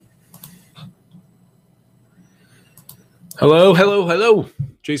Hello, hello, hello.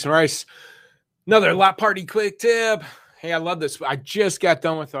 Jason Rice. Another lot party quick tip. Hey, I love this. I just got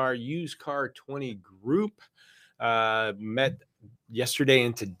done with our used car 20 group. Met yesterday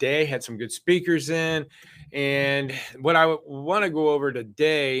and today, had some good speakers in. And what I want to go over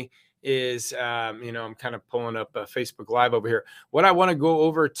today is, I'm kind of pulling up a Facebook Live over here. What I want to go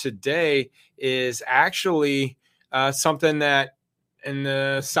over today is actually something that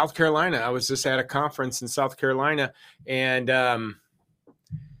in South Carolina, I was just at a conference in South Carolina, and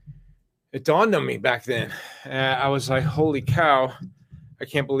it dawned on me back then. I was like, holy cow, I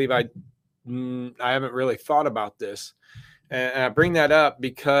can't believe I haven't really thought about this. And I bring that up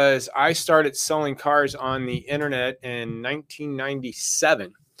because I started selling cars on the internet in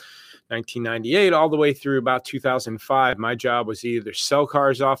 1997. 1998 all the way through about 2005. My job was either sell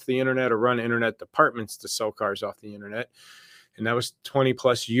cars off the internet or run internet departments to sell cars off the internet. And that was 20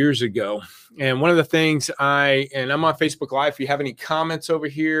 plus years ago. And one of the things I'm on Facebook Live. If you have any comments over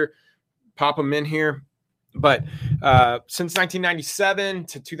here, pop them in here. But since 1997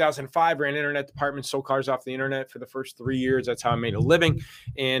 to 2005, ran internet departments, sold cars off the internet for the first 3 years. That's how I made a living.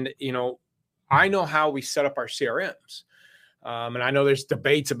 And, I know how we set up our CRMs. And I know there's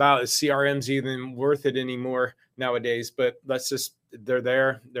debates about is CRMs even worth it anymore nowadays, but they're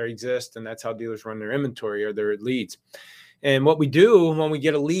there, they exist. And that's how dealers run their inventory or their leads. And what we do when we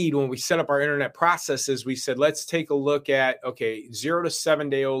get a lead, when we set up our internet processes, we said, let's take a look at, 0 to 7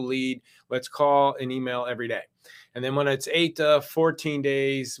 day old lead. Let's call and email every day. And then when it's 8 to 14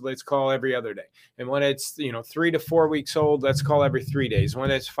 days, let's call every other day. And when it's, 3 to 4 weeks old, let's call every 3 days.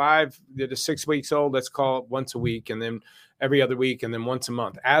 When it's 5 to 6 weeks old, let's call once a week, and then every other week, and then once a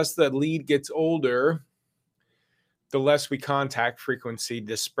month. As the lead gets older, the less we contact frequency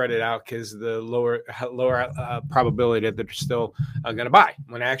to spread it out, because the lower probability that they're still going to buy,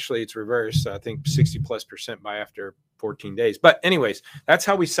 when actually it's reversed. I think 60+% buy after 14 days. But anyways, that's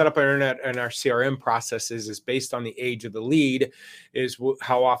how we set up our internet and our CRM processes, is based on the age of the lead, is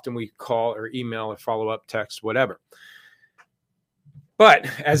how often we call or email or follow up, text, whatever. But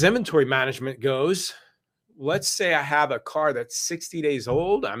as inventory management goes, let's say I have a car that's 60 days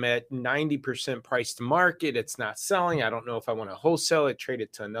old. I'm at 90% price to market. It's not selling. I don't know if I want to wholesale it, trade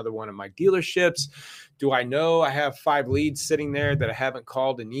it to another one of my dealerships. Do I know I have 5 leads sitting there that I haven't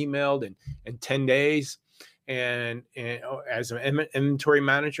called and emailed in 10 days? And as an inventory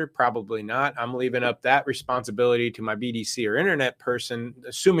manager, probably not. I'm leaving up that responsibility to my BDC or internet person,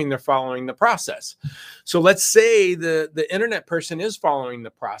 assuming they're following the process. So let's say the internet person is following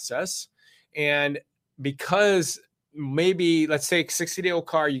the process, and because maybe, let's say, a 60-day-old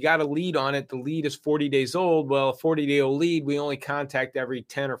car, you got a lead on it. The lead is 40 days old. Well, a 40-day-old lead, we only contact every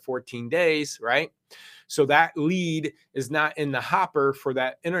 10 or 14 days, right? So that lead is not in the hopper for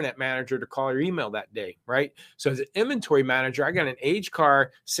that internet manager to call or email that day, right? So as an inventory manager, I got an aged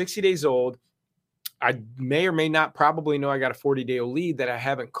car, 60 days old. I may or may not probably know I got a 40-day-old lead that I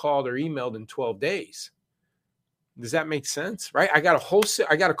haven't called or emailed in 12 days. Does that make sense? Right? I got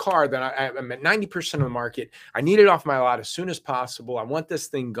a car that I'm at 90% of the market. I need it off my lot as soon as possible. I want this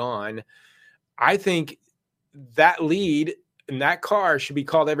thing gone. I think that lead in that car should be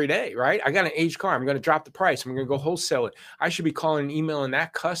called every day, right? I got an aged car. I'm going to drop the price. I'm going to go wholesale it. I should be calling and emailing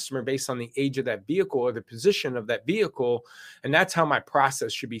that customer based on the age of that vehicle or the position of that vehicle. And that's how my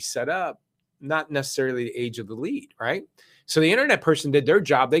process should be set up, not necessarily the age of the lead, right? So the internet person did their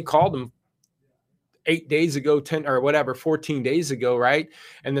job. They called them 8 days ago, 10 or whatever, 14 days ago, right?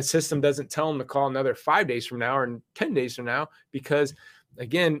 And the system doesn't tell them to call another 5 days from now or 10 days from now, because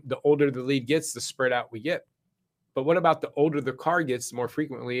again, the older the lead gets, the spread out we get. But what about the older the car gets, the more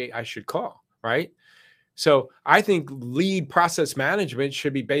frequently I should call, right? So I think lead process management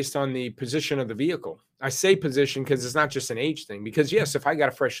should be based on the position of the vehicle. I say position because it's not just an age thing. Because yes, if I got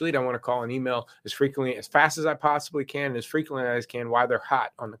a fresh lead, I want to call and email as frequently, as fast as I possibly can, as frequently as I can while they're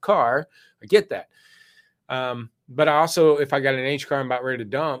hot on the car. I get that. But also, if I got an aged car I'm about ready to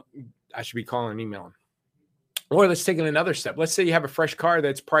dump, I should be calling and emailing. Or let's take it another step. Let's say you have a fresh car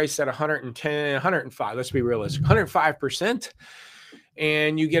that's priced at 110, 105. Let's be realistic, 105%.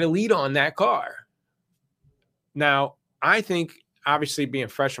 And you get a lead on that car. Now, I think obviously being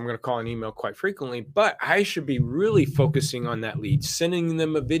fresh, I'm going to call and email quite frequently, but I should be really focusing on that lead, sending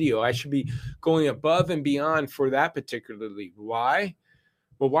them a video. I should be going above and beyond for that particular lead. Why?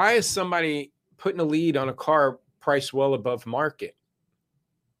 Well, why is somebody putting a lead on a car priced well above market?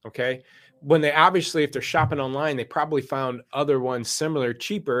 Okay. When they obviously, if they're shopping online, they probably found other ones similar,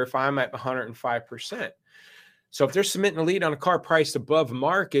 cheaper if I'm at 105%. So if they're submitting a lead on a car priced above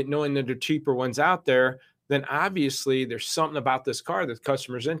market, knowing that there are cheaper ones out there, then obviously there's something about this car that the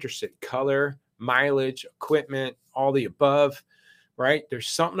customer's interested. Color, mileage, equipment, all the above, right? There's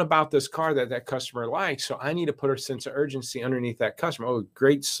something about this car that that customer likes. So I need to put a sense of urgency underneath that customer. Oh,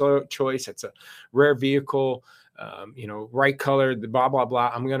 great choice. It's a rare vehicle, right color, the blah, blah,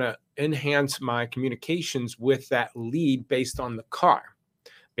 blah. I'm going to enhance my communications with that lead based on the car,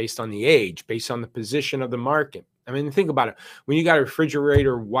 based on the age, based on the position of the market. I mean, think about it. When you got a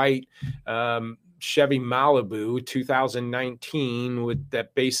refrigerator white Chevy Malibu 2019 with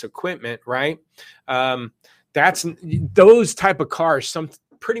that base equipment, right? That's those type of cars. Some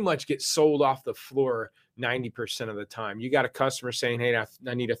pretty much get sold off the floor 90% of the time. You got a customer saying, "Hey,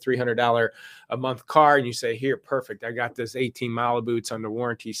 I need a $300 a month car," and you say, "Here, perfect. I got this 18 Malibu. It's under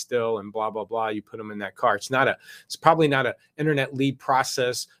warranty still," and blah blah blah. You put them in that car. It's probably not a internet lead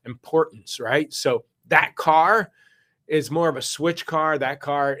process importance, right? So that car is more of a switch car. That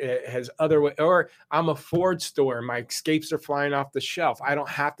car has or I'm a Ford store. My Escapes are flying off the shelf. I don't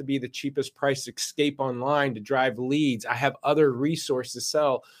have to be the cheapest price Escape online to drive leads. I have other resources to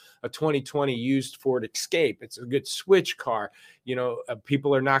sell a 2020 used Ford Escape. It's a good switch car.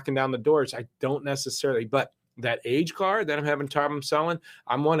 People are knocking down the doors. I don't necessarily, but that age car that I'm having trouble selling,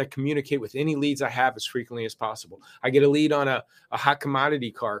 I want to communicate with any leads I have as frequently as possible. I get a lead on a hot commodity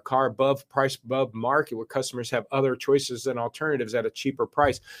car above price, above market, where customers have other choices and alternatives at a cheaper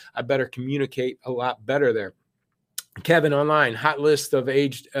price. I better communicate a lot better there. Kevin online, hot list of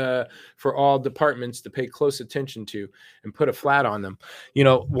age for all departments to pay close attention to and put a flat on them.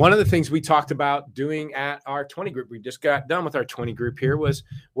 One of the things we talked about doing at our 20 group, we just got done with our 20 group here, was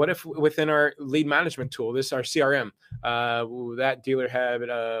what if within our lead management tool, this our CRM, that dealer had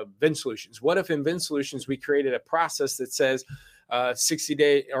VIN Solutions. What if in VIN Solutions we created a process that says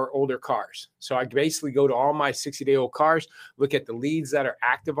 60-day or older cars? So I basically go to all my 60-day old cars, look at the leads that are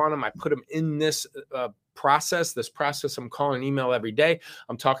active on them. I put them in this process. I'm calling an email every day.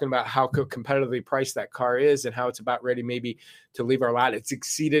 I'm talking about how competitively priced that car is and how it's about ready maybe to leave our lot. It's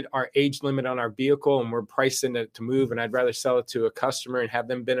exceeded our age limit on our vehicle and we're pricing it to move. And I'd rather sell it to a customer and have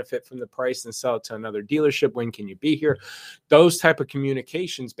them benefit from the price than sell it to another dealership. When can you be here? Those type of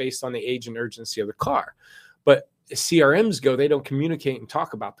communications based on the age and urgency of the car. But CRMs they don't communicate and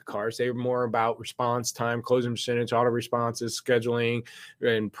talk about the cars. They're more about response time, closing percentage, auto responses, scheduling,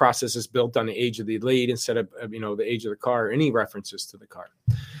 and processes built on the age of the lead instead of, the age of the car or any references to the car.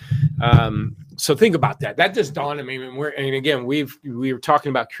 So think about that. That just dawned on me. We were talking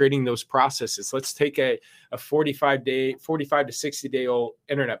about creating those processes. Let's take a 45 to 60 day old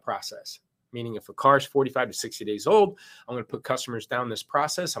internet process. Meaning if a car is 45 to 60 days old, I'm going to put customers down this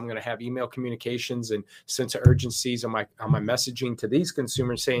process. I'm going to have email communications and sense of urgencies on my messaging to these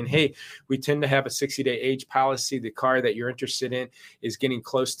consumers saying, "Hey, we tend to have a 60-day age policy. The car that you're interested in is getting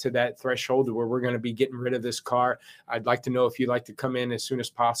close to that threshold where we're going to be getting rid of this car. I'd like to know if you'd like to come in as soon as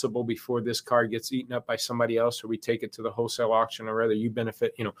possible before this car gets eaten up by somebody else, or we take it to the wholesale auction, or rather you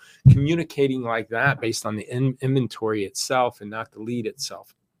benefit," communicating like that based on the inventory itself and not the lead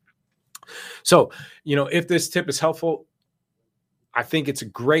itself. So, if this tip is helpful, I think it's a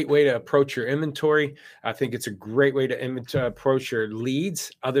great way to approach your inventory. I think it's a great way to approach your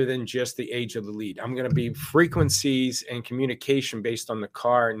leads other than just the age of the lead. I'm going to be frequencies and communication based on the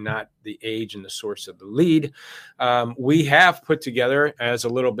car, not the age and the source of the lead. We have put together, as a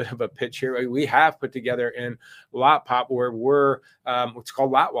little bit of a pitch here, we have put together in Lot Pop where we're what's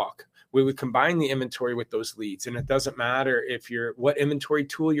called Lot Walk. We would combine the inventory with those leads. And it doesn't matter what inventory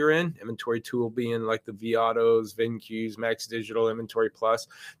tool you're in. Inventory tool being like the vAutos, VinQs, Max Digital, Inventory Plus.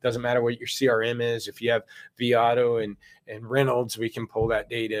 Doesn't matter what your CRM is. If you have vAuto and Reynolds, we can pull that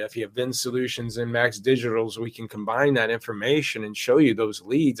data. If you have VIN Solutions and Max Digitals, we can combine that information and show you those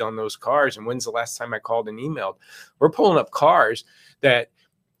leads on those cars. And when's the last time I called and emailed? We're pulling up cars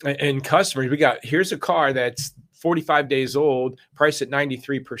and customers. Here's a car that's 45 days old, priced at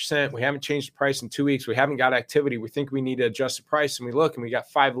 93%. We haven't changed the price in 2 weeks. We haven't got activity. We think we need to adjust the price. And we look and we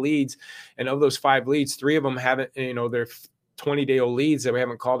got 5 leads. And of those 5 leads, 3 of them haven't, they're 20-day-old leads that we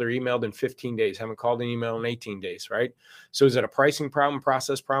haven't called or emailed in 15 days, haven't called an email in 18 days, right? So is it a pricing problem,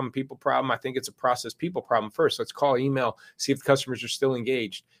 process problem, people problem? I think it's a process people problem first. Let's call, email, see if the customers are still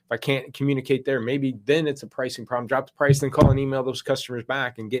engaged. If I can't communicate there, maybe then it's a pricing problem. Drop the price, then call and email those customers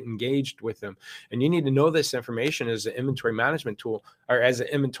back and get engaged with them. And you need to know this information as an inventory management tool or as an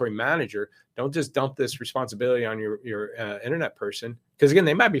inventory manager. Don't just dump this responsibility on your internet person, because again,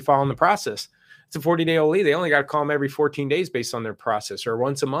 they might be following the process. It's a 40-day-old lead. They only got to call them every 14 days based on their process, or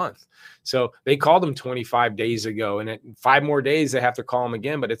once a month. So they called them 25 days ago, and at 5 more days, they have to call them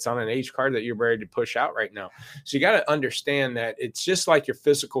again, but it's on an age card that you're ready to push out right now. So you got to understand that it's just like your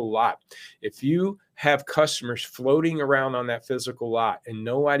physical lot. If you have customers floating around on that physical lot and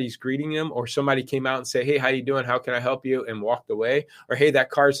nobody's greeting them, or somebody came out and say, hey, how you doing? How can I help you? And walked away. Or, hey, that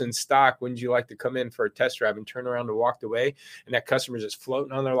car's in stock. Wouldn't you like to come in for a test drive? And turn around and walked away. And that customer's just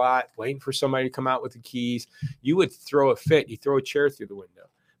floating on their lot, waiting for somebody to come out with the keys. You would throw a fit. You throw a chair through the window.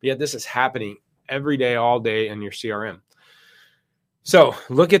 But yet this is happening every day, all day in your CRM. So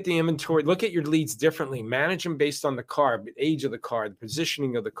look at the inventory, look at your leads differently, manage them based on the car, the age of the car, the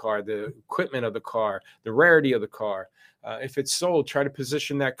positioning of the car, the equipment of the car, the rarity of the car. If it's sold, try to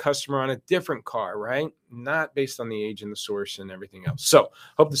position that customer on a different car, right? Not based on the age and the source and everything else. So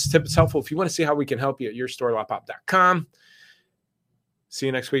hope this tip is helpful. If you want to see how we can help you at yourstore.lotpop.com. See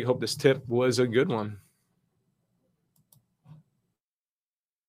you next week. Hope this tip was a good one.